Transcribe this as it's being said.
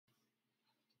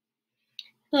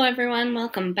Hello everyone,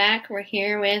 welcome back. We're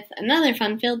here with another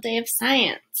fun-filled day of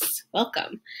science.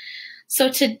 Welcome. So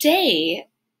today,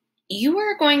 you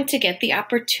are going to get the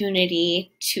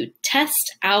opportunity to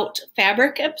test out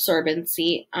fabric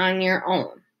absorbency on your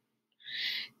own.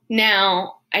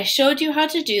 Now, I showed you how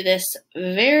to do this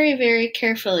very, very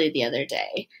carefully the other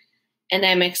day, and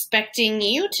I'm expecting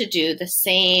you to do the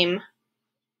same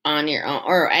on your own,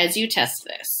 or as you test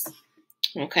this,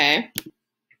 okay?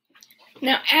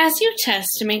 Now, as you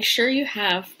test, make sure you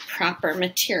have proper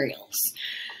materials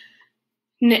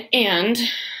and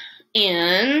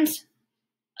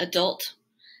adult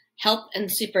help and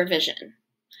supervision.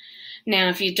 Now,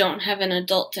 if you don't have an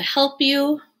adult to help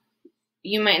you,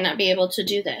 you might not be able to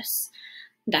do this.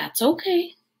 That's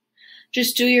okay.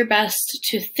 Just do your best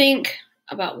to think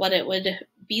about what it would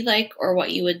be like or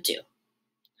what you would do,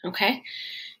 okay?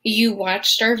 You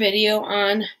watched our video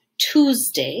on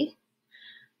Tuesday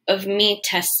of me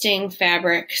testing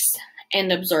fabrics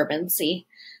and absorbency,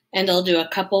 and I'll do a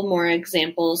couple more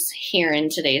examples here in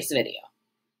today's video.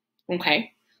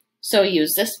 Okay, so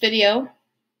use this video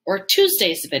or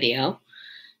Tuesday's video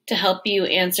to help you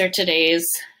answer today's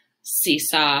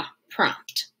Seesaw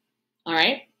prompt. All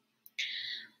right,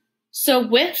 so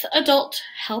with adult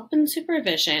help and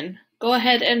supervision, go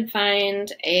ahead and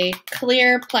find a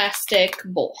clear plastic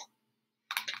bowl,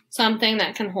 something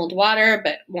that can hold water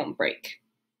but won't break.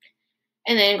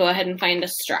 And then go ahead and find a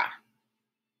straw.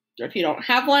 If you don't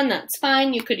have one, that's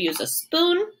fine. You could use a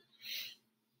spoon.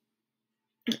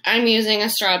 I'm using a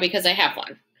straw because I have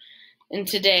one. And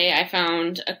today I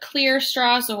found a clear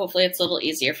straw, so hopefully it's a little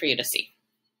easier for you to see.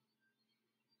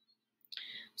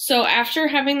 So after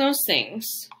having those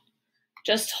things,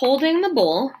 just holding the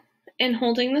bowl and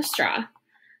holding the straw,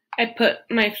 I put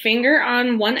my finger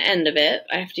on one end of it.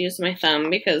 I have to use my thumb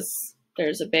because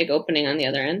there's a big opening on the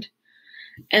other end.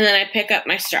 And then I pick up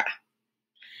my straw.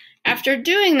 After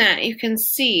doing that, you can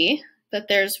see that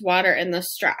there's water in the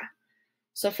straw.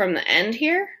 So from the end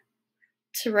here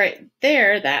to right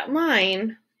there, that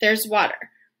line, there's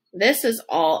water. This is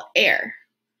all air.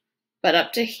 But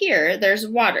up to here, there's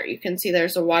water. You can see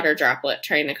there's a water droplet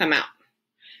trying to come out.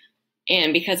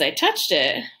 And because I touched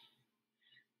it,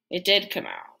 it did come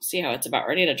out. See how it's about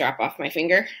ready to drop off my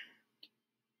finger?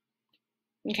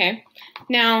 Okay,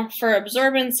 now for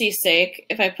absorbency's sake,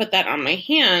 if I put that on my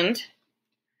hand,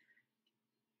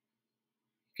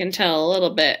 you can tell a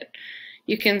little bit.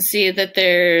 You can see that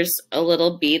there's a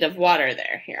little bead of water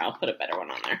there. Here, I'll put a better one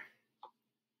on there.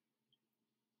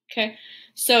 Okay,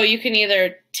 so you can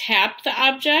either tap the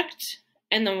object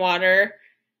and the water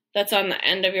that's on the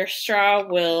end of your straw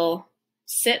will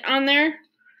sit on there,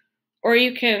 or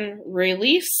you can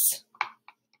release.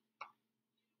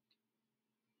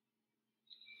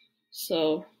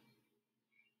 So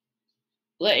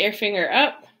let your finger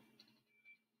up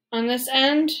on this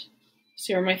end,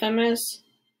 see where my thumb is,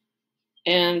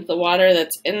 and the water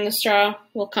that's in the straw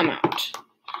will come out.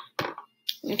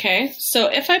 Okay, so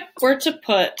if I were to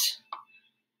put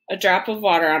a drop of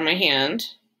water on my hand,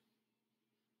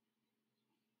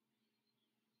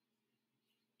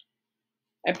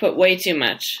 I put way too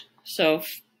much, so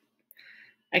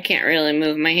I can't really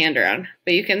move my hand around.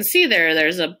 But you can see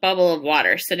there's a bubble of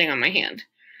water sitting on my hand.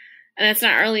 And it's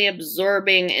not really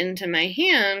absorbing into my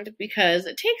hand because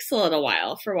it takes a little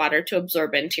while for water to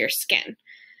absorb into your skin.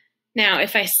 Now,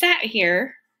 if I sat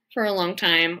here for a long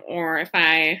time, or if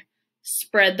I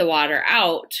spread the water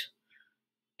out,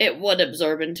 it would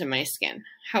absorb into my skin.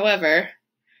 However,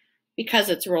 because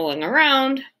it's rolling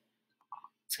around,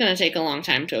 it's going to take a long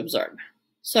time to absorb.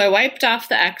 So I wiped off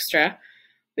the extra,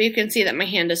 but you can see that my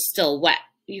hand is still wet.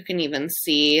 You can even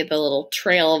see the little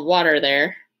trail of water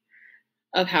there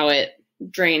of how it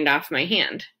drained off my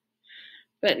hand.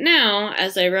 But now,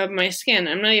 as I rub my skin,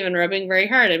 I'm not even rubbing very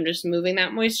hard. I'm just moving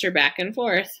that moisture back and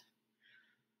forth.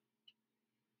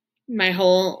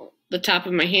 The top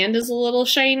of my hand is a little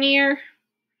shinier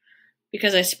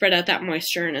because I spread out that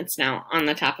moisture and it's now on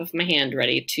the top of my hand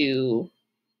ready to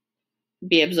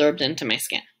be absorbed into my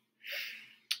skin.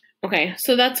 Okay,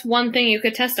 so that's one thing you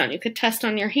could test on. You could test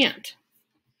on your hand.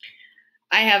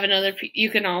 I have another,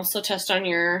 you can also test on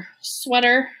your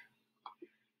sweater,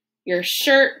 your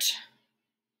shirt.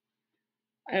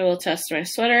 I will test my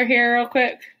sweater here real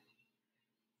quick.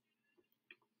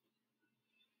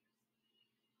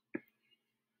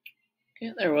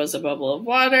 Okay, there was a bubble of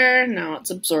water. Now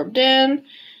it's absorbed in.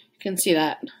 You can see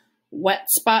that wet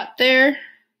spot there.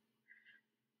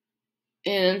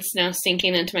 And it's now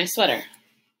sinking into my sweater.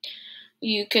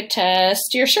 You could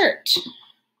test your shirt.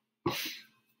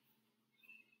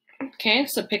 Okay,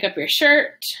 so pick up your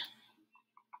shirt.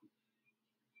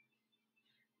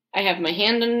 I have my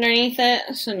hand underneath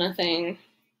it so nothing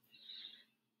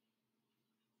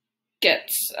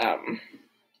gets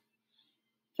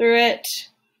through it.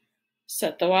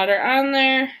 Set the water on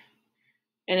there,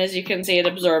 and as you can see, it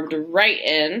absorbed right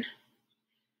in.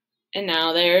 And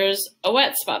now there's a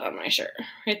wet spot on my shirt,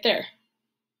 right there.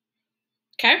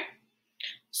 Okay?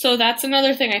 So that's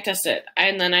another thing I tested.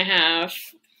 And then I have,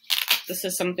 this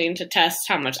is something to test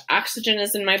how much oxygen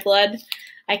is in my blood.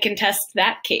 I can test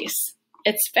that case.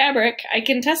 It's fabric, I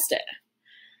can test it.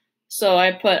 So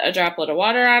I put a droplet of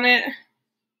water on it,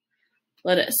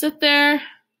 let it sit there,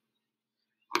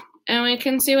 and we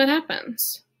can see what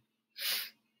happens.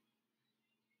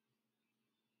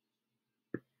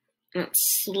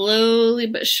 It's slowly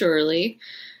but surely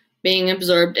being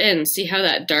absorbed in. See how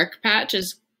that dark patch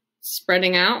is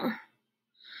spreading out?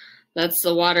 That's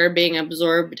the water being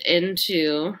absorbed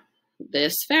into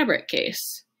this fabric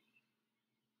case,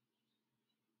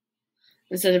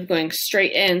 instead of going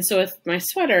straight in. So with my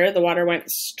sweater, the water went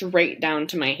straight down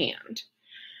to my hand.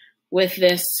 With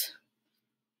this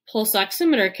pulse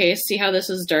oximeter case, see how this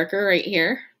is darker right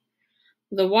here?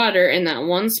 The water in that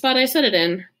one spot I set it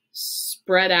in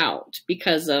spread out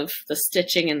because of the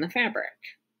stitching in the fabric.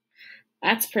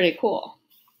 That's pretty cool.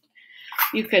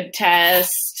 You could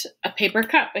test a paper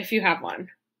cup if you have one.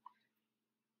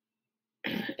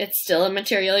 It's still a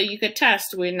material you could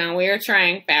test. Now we are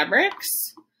trying fabrics,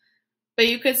 but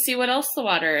you could see what else the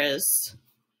water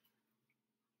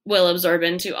will absorb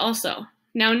into also.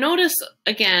 Now notice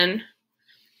again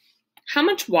how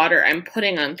much water I'm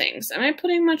putting on things. Am I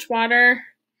putting much water?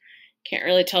 Can't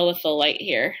really tell with the light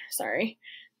here. Sorry.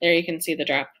 There you can see the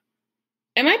drop.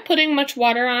 Am I putting much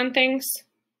water on things?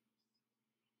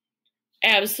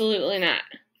 Absolutely not.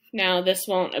 Now this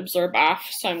won't absorb off,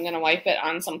 so I'm going to wipe it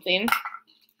on something.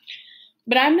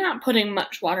 But I'm not putting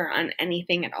much water on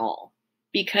anything at all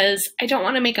because I don't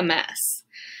want to make a mess.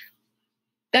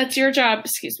 That's your job,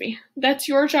 excuse me. That's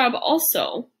your job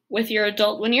also with your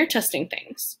adult when you're testing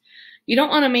things. You don't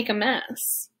want to make a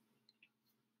mess.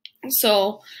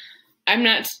 So I'm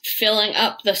not filling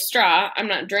up the straw. I'm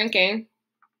not drinking.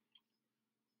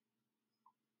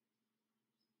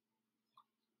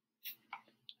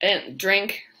 I didn't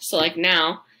drink, so like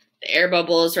now, the air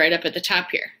bubble is right up at the top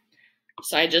here.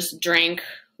 So I just drank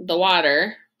the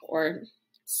water, or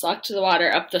sucked the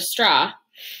water up the straw,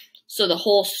 so the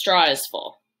whole straw is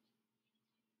full.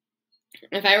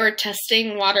 If I were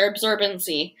testing water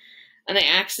absorbency, and I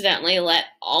accidentally let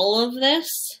all of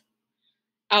this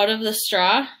out of the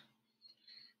straw,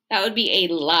 that would be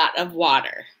a lot of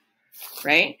water,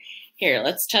 right? Here,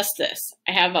 let's test this.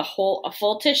 I have a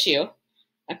full tissue,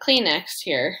 a Kleenex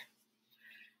here,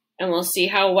 and we'll see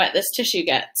how wet this tissue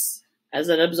gets as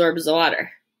it absorbs the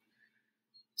water.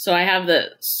 So I have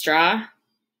the straw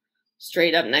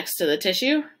straight up next to the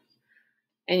tissue,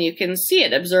 and you can see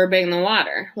it absorbing the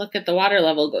water. Look at the water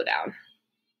level go down.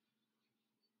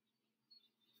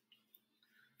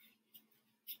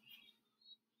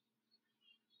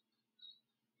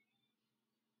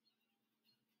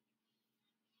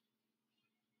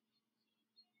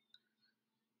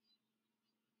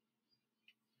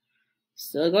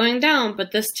 Still going down,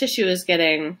 but this tissue is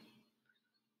getting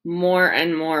more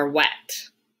and more wet.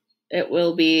 It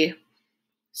will be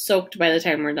soaked by the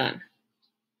time we're done.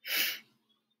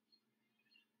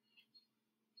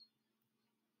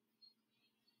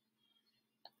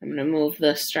 I'm going to move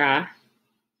the straw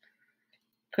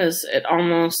because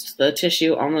the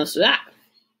tissue almost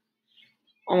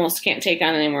can't take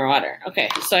on any more water. Okay,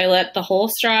 so I let the whole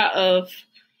straw of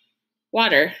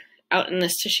water out in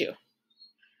this tissue.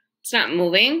 It's not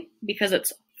moving because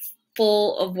it's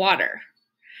full of water.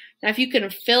 Now, if you can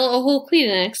fill a whole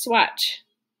Kleenex, watch.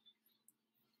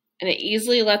 And it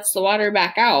easily lets the water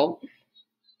back out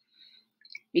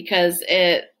because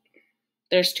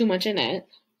there's too much in it.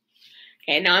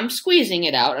 Okay, now I'm squeezing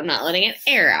it out. I'm not letting it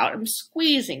air out. I'm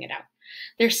squeezing it out.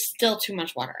 There's still too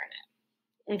much water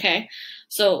in it. Okay,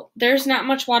 so there's not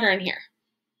much water in here.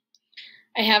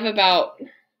 I have about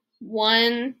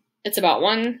 1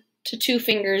 to 2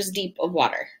 fingers deep of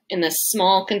water in this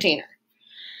small container.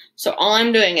 So all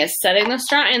I'm doing is setting the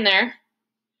straw in there,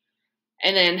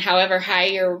 and then however high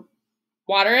your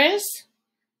water is,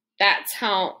 that's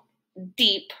how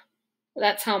deep,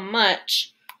 that's how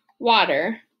much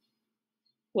water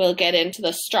will get into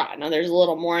the straw. Now there's a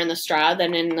little more in the straw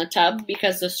than in the tub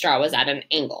because the straw was at an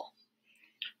angle.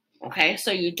 Okay,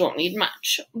 so you don't need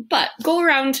much. But go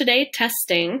around today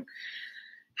testing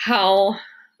how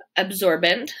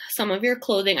absorbent some of your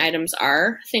clothing items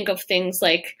are. Think of things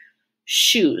like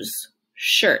shoes,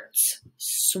 shirts,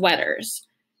 sweaters,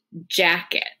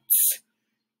 jackets,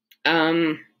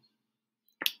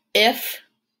 if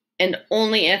and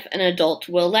only if an adult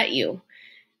will let you.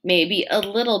 Maybe a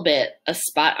little bit, a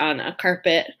spot on a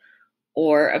carpet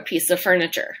or a piece of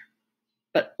furniture,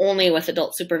 but only with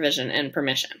adult supervision and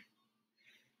permission.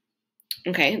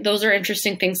 Okay, those are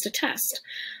interesting things to test.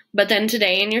 But then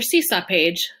today in your Seesaw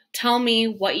page, tell me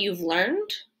what you've learned,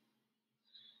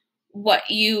 what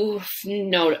you've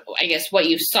what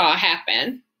you saw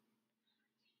happen,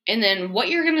 and then what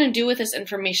you're going to do with this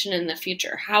information in the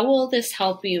future. How will this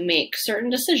help you make certain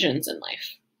decisions in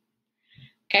life?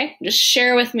 Okay, just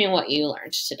share with me what you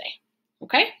learned today.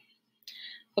 Okay?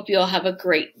 Hope you all have a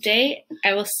great day.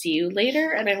 I will see you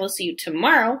later, and I will see you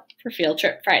tomorrow for Field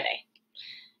Trip Friday.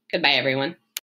 Goodbye, everyone.